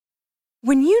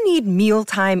When you need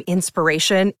mealtime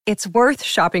inspiration, it's worth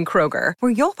shopping Kroger,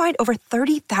 where you'll find over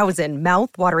 30,000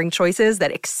 mouth-watering choices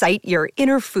that excite your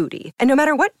inner foodie. And no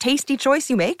matter what tasty choice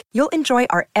you make, you'll enjoy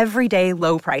our everyday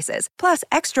low prices, plus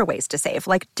extra ways to save,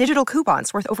 like digital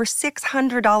coupons worth over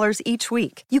 $600 each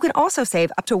week. You can also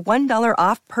save up to $1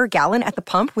 off per gallon at the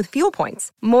pump with fuel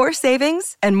points. More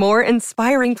savings and more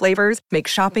inspiring flavors make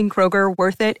shopping Kroger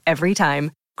worth it every time.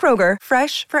 Kroger,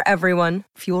 fresh for everyone.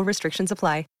 Fuel restrictions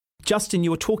apply. Justin, you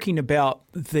were talking about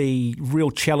the real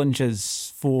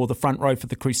challenges for the front row for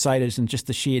the Crusaders and just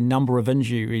the sheer number of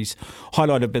injuries,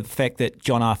 highlighted by the fact that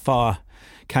John Arfoa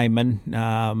came in,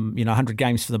 100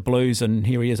 games for the Blues, and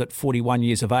here he is at 41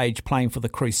 years of age playing for the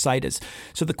Crusaders.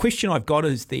 So the question I've got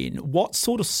is then, what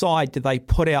sort of side do they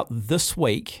put out this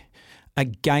week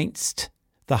against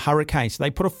the Hurricanes? Do they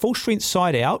put a full-strength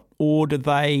side out, or do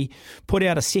they put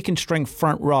out a second-string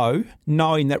front row,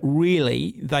 knowing that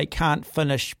really they can't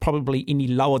finish probably any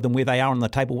lower than where they are on the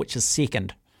table, which is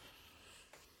second?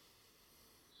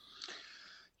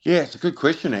 Yeah, it's a good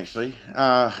question, actually.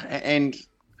 I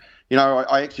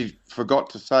actually forgot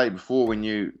to say before when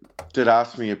you did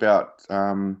ask me about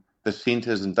the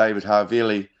centres and David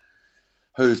Havili,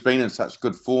 who's been in such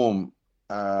good form,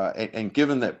 and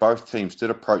given that both teams did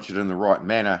approach it in the right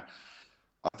manner,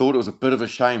 I thought it was a bit of a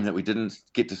shame that we didn't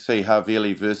get to see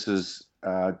Havili versus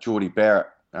Geordie Barrett,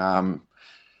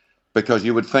 because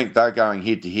you would think they're going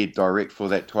head-to-head direct for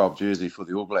that 12 jersey for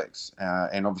the All Blacks.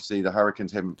 And obviously the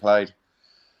Hurricanes haven't played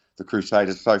the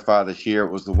Crusaders so far this year.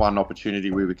 It was the one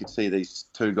opportunity where we could see these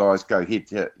two guys go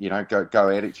go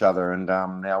at each other. And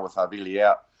now with Havili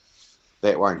out,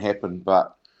 that won't happen.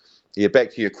 But yeah,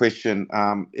 back to your question.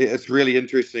 It's really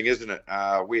interesting, isn't it?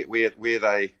 Where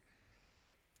they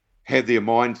have their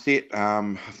mindset.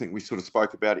 I think we sort of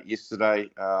spoke about it yesterday.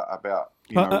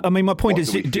 My point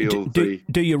is,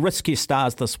 do you risk your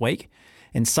stars this week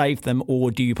and save them,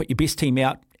 or do you put your best team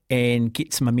out and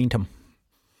get some momentum?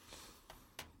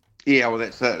 Yeah, well,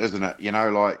 that's it, isn't it?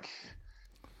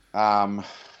 The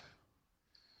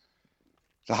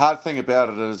hard thing about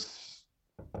it is,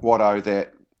 Watto,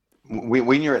 that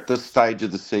when you're at this stage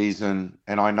of the season,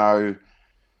 and I know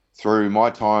through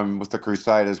my time with the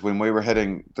Crusaders, when we were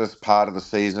hitting this part of the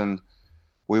season,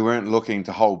 we weren't looking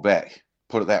to hold back,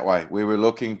 put it that way. We were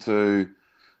looking to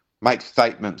make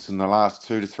statements in the last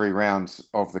 2 to 3 rounds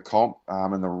of the comp,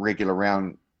 in the regular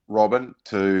round robin,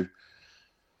 to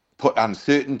put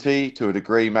uncertainty, to a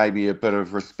degree, maybe a bit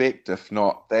of respect, if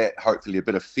not that, hopefully a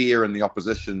bit of fear in the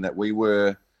opposition that we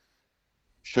were,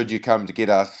 should you come to get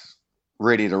us,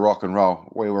 ready to rock and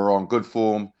roll. We were on good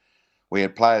form. We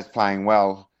had players playing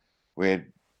well. We had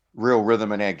real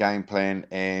rhythm in our game plan,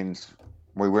 and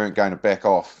we weren't going to back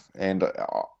off. And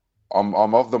I'm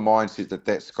of the mindset that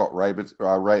that's Scott Razor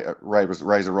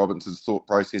Robinson's thought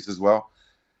process as well.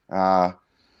 I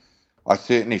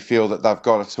certainly feel that they've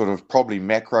got to sort of probably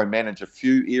macro manage a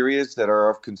few areas that are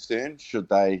of concern should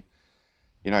they,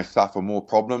 suffer more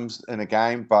problems in a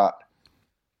game. But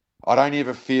I don't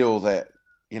ever feel that,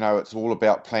 it's all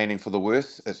about planning for the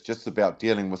worst. It's just about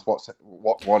dealing with what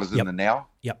is in the now.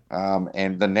 Yep.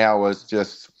 And the now is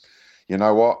just,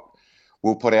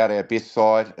 we'll put out our best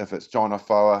side. If it's John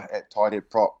Arfoa at tight head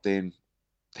prop, then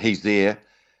he's there,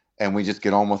 and we just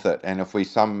get on with it. And if we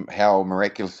somehow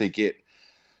miraculously get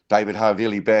David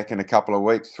Havili back in a couple of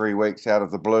weeks, 3 weeks out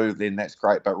of the blue, then that's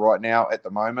great. But right now, at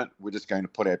the moment, we're just going to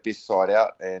put our best side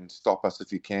out and stop us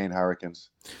if you can, Hurricanes.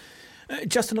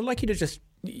 Justin, I'd like you to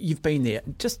you've been there,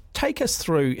 just take us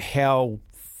through how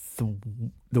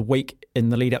the week in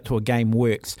the lead up to a game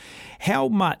works. How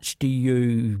much do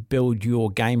you build your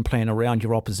game plan around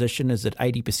your opposition? Is it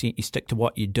 80% you stick to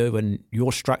what you do and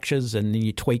your structures, and then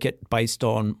you tweak it based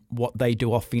on what they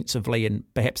do offensively and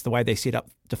perhaps the way they set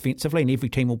up defensively, and every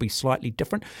team will be slightly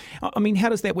different? I mean, how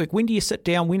does that work? When do you sit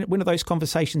down? When are those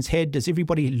conversations had? Does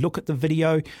everybody look at the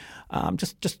video?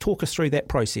 Just talk us through that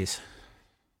process.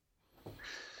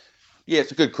 Yeah,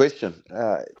 it's a good question,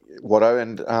 Watto,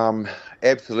 and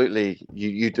absolutely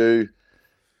you do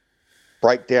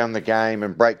break down the game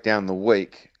and break down the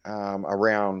week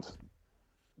around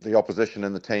the opposition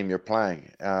and the team you're playing.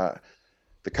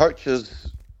 The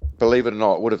coaches, believe it or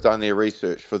not, would have done their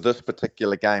research for this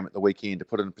particular game at the weekend, to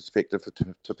put it in perspective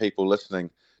to people listening,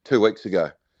 2 weeks ago,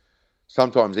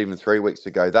 sometimes even 3 weeks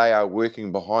ago. They are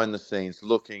working behind the scenes,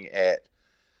 looking at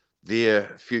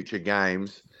their future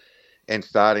games and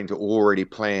starting to already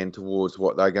plan towards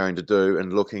what they're going to do,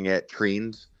 and looking at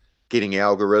trends, getting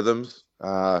algorithms,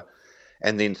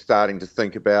 and then starting to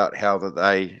think about how that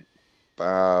they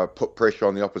put pressure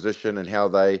on the opposition and how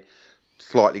they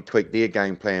slightly tweak their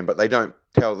game plan. But they don't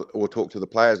tell or talk to the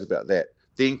players about that.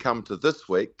 then come to this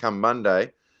week, come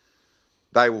Monday,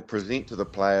 they will present to the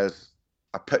players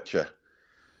a picture.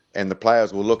 And the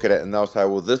players will look at it and they'll say,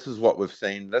 well, this is what we've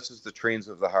seen. This is the trends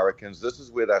of the Hurricanes. This is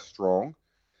where they're strong.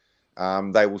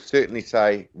 They will certainly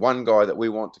say one guy that we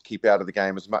want to keep out of the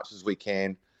game as much as we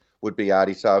can would be Ardie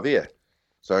Savea.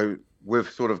 So we've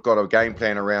sort of got a game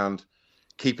plan around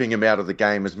keeping him out of the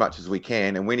game as much as we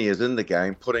can. And when he is in the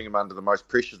game, putting him under the most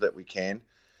pressure that we can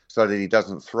so that he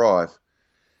doesn't thrive.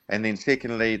 And then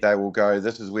secondly, they will go,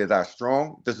 this is where they're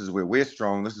strong. This is where we're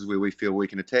strong. This is where we feel we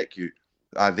can attack you.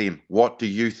 Them. What do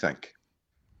you think?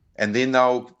 And then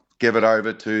they'll give it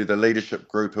over to the leadership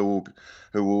group who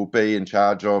will be in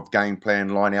charge of game plan,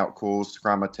 line out calls,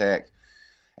 scrum attack,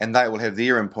 and they will have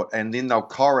their input. And then they'll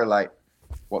correlate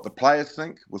what the players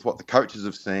think with what the coaches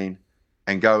have seen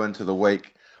and go into the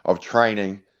week of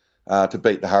training to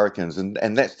beat the Hurricanes.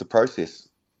 And that's the process.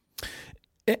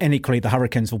 And equally, the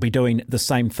Hurricanes will be doing the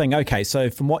same thing. Okay, so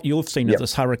from what you've seen of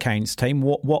this Hurricanes team,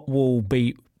 what will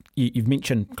be... You've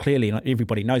mentioned clearly, and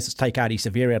everybody knows, it's take Ardie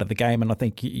Savea out of the game, and I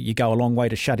think you go a long way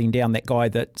to shutting down that guy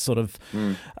that sort of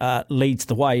leads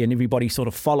the way and everybody sort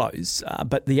of follows.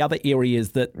 But the other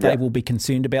areas that they will be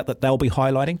concerned about, that they'll be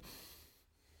highlighting?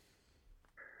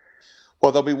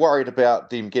 Well, they'll be worried about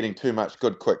them getting too much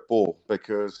good, quick ball,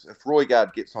 because if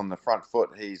Roygaard gets on the front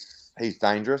foot, he's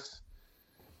dangerous.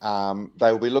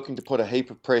 They will be looking to put a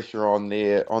heap of pressure on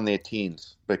their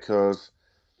 10s, because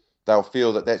they'll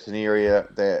feel that that's an area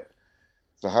that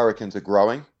the Hurricanes are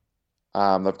growing.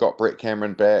 They've got Brett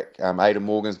Cameron back. Aidan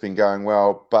Morgan's been going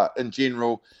well. But in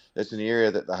general, it's an area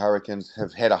that the Hurricanes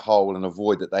have had a hole and a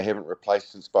void that they haven't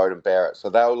replaced since Bowden Barrett. So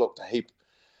they'll look to heap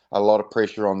a lot of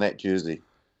pressure on that jersey.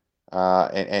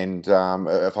 And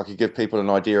if I could give people an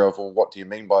idea of, well, what do you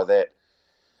mean by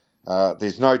that?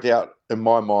 There's no doubt in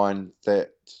my mind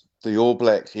that the All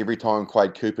Blacks, every time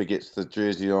Quade Cooper gets the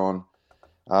jersey on,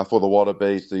 for the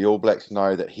Wallabies, the All Blacks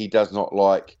know that he does not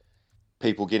like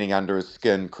people getting under his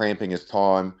skin, cramping his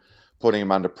time, putting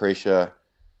him under pressure,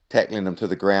 tackling him to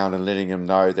the ground, and letting him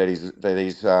know that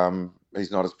he's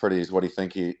not as pretty as what he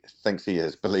thinks he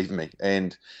is. Believe me,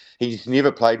 and he's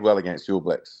never played well against the All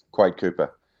Blacks, Quade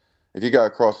Cooper. If you go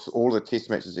across all the Test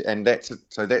matches, and that's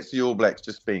the All Blacks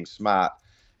just being smart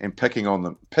and picking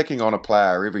on a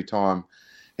player every time.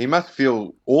 He must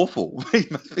feel awful. He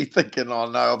must be thinking, oh,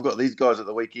 no, I've got these guys at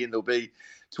the weekend. There'll be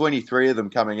 23 of them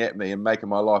coming at me and making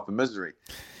my life a misery.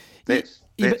 That's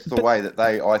the way that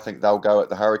I think they'll go at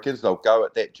the Hurricanes. They'll go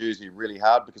at that jersey really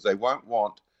hard because they won't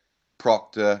want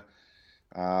Proctor,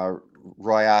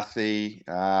 Rayasi,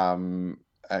 and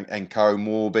Co.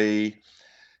 Morby.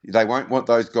 They won't want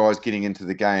those guys getting into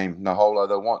the game. Naholo,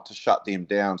 they'll want to shut them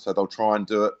down, so they'll try and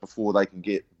do it before they can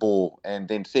get ball. And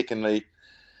then secondly,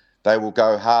 they will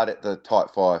go hard at the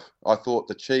tight five. I thought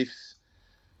the Chiefs,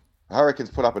 Hurricanes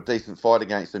put up a decent fight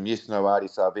against them. Yes, no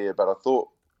Ardie Savea, but I thought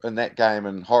in that game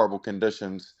in horrible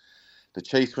conditions, the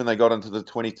Chiefs, when they got into the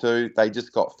 22, they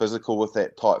just got physical with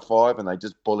that tight five and they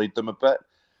just bullied them a bit.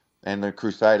 And the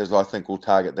Crusaders, I think, will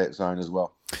target that zone as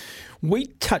well. We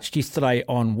touched yesterday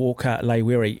on Walker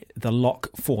Leweri, the lock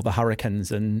for the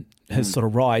Hurricanes, and his sort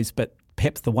of rise, but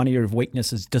perhaps the one area of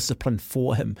weakness is discipline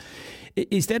for him.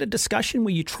 Is that a discussion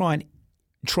where you try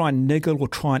and niggle or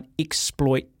try and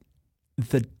exploit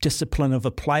the discipline of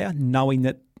a player, knowing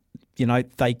that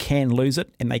they can lose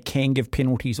it and they can give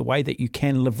penalties away, that you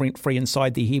can live rent-free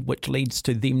inside their head, which leads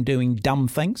to them doing dumb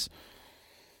things?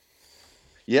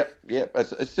 Yep.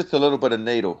 It's just a little bit of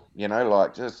needle,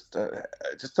 just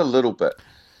a little bit.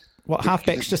 Well,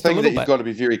 halfback's just a little bit. You've got to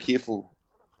be very careful.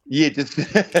 Yeah, just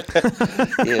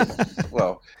yes.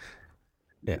 Well,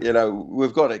 yeah.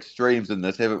 We've got extremes in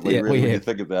this, haven't we? Yeah, really, when you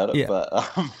think about it. Yeah. But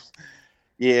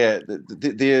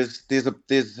there's a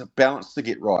balance to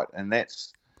get right, and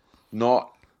that's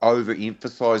not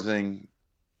overemphasizing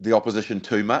the opposition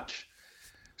too much.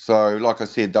 So, like I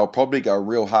said, they'll probably go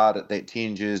real hard at that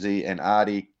 10 jersey and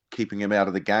Ardie, keeping him out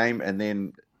of the game. And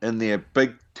then in their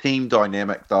big team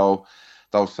dynamic, they'll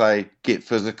say, get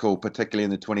physical, particularly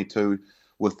in the 22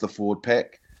 with the forward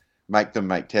pack, make them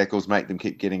make tackles, make them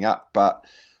keep getting up. But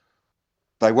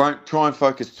they won't try and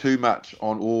focus too much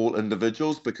on all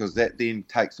individuals because that then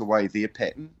takes away their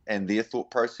pattern and their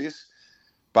thought process.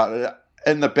 But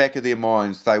in the back of their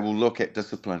minds, they will look at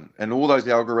discipline. And all those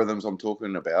algorithms I'm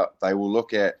talking about, they will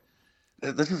look at,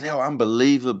 this is how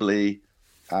unbelievably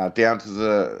down to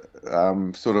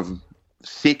the sort of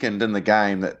second in the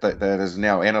game that is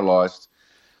now analysed.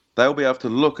 They'll be able to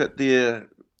look at their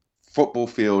football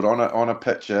field on a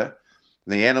picture.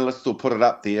 The analyst will put it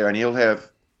up there and he'll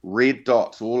have red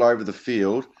dots all over the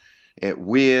field at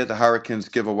where the Hurricanes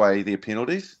give away their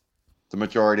penalties the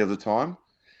majority of the time.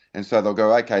 And so they'll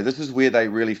go, okay, this is where they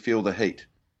really feel the heat,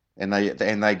 and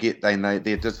they get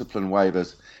their discipline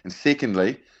waivers. And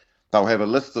secondly, they'll have a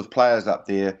list of players up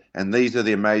there, and these are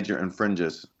their major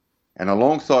infringers. And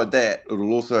alongside that,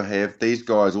 it'll also have these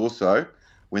guys also,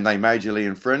 when they majorly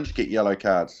infringe, get yellow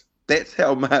cards. That's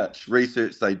how much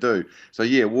research they do. So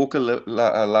yeah, Walker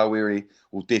Laweri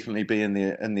will definitely be in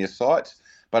their sights,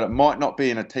 but it might not be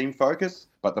in a team focus,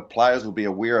 but the players will be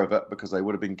aware of it because they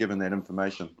would have been given that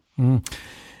information.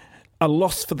 A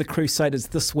loss for the Crusaders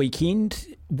this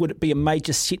weekend, would it be a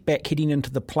major setback heading into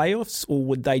the playoffs, or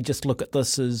would they just look at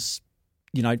this as,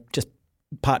 just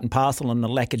part and parcel and the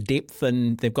lack of depth,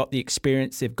 and they've got the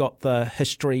experience, they've got the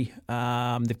history,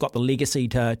 they've got the legacy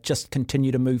to just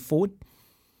continue to move forward?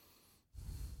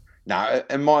 No,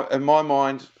 in my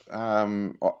mind,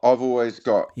 I've always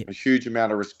got a huge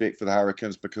amount of respect for the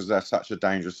Hurricanes because they're such a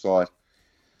dangerous side.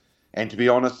 And to be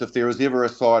honest, if there was ever a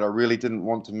side I really didn't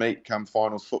want to meet come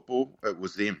finals football, it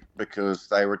was them, because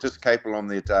they were just capable on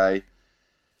their day.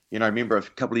 Remember a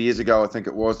couple of years ago, I think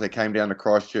it was, they came down to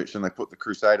Christchurch and they put the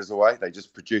Crusaders away. They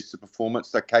just produced a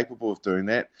performance. They're capable of doing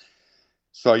that.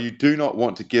 So you do not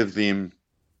want to give them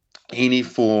any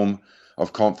form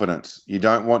of confidence. You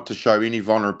don't want to show any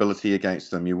vulnerability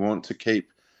against them. You want to keep,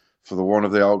 for the want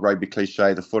of the old rugby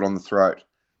cliche, the foot on the throat.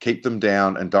 Keep them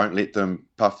down and don't let them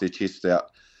puff their chest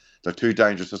out. They're too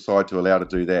dangerous a side to allow to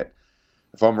do that.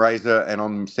 If I'm Razor and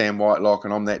I'm Sam Whitelock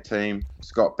and I'm that team,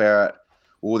 Scott Barrett,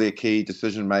 all their key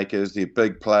decision makers, their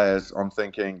big players, I'm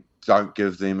thinking, don't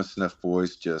give them a sniff,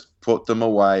 boys. Just put them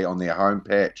away on their home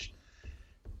patch.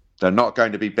 They're not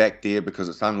going to be back there because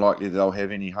it's unlikely they'll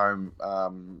have any home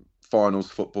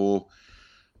finals football.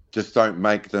 Just don't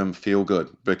make them feel good,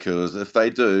 because if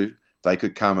they do, they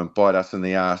could come and bite us in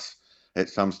the arse at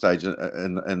some stage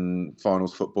in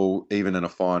finals football, even in a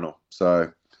final. So,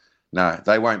 no,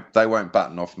 they won't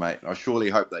button off, mate. I surely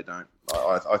hope they don't.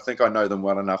 I think I know them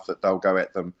well enough that they'll go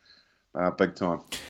at them big time.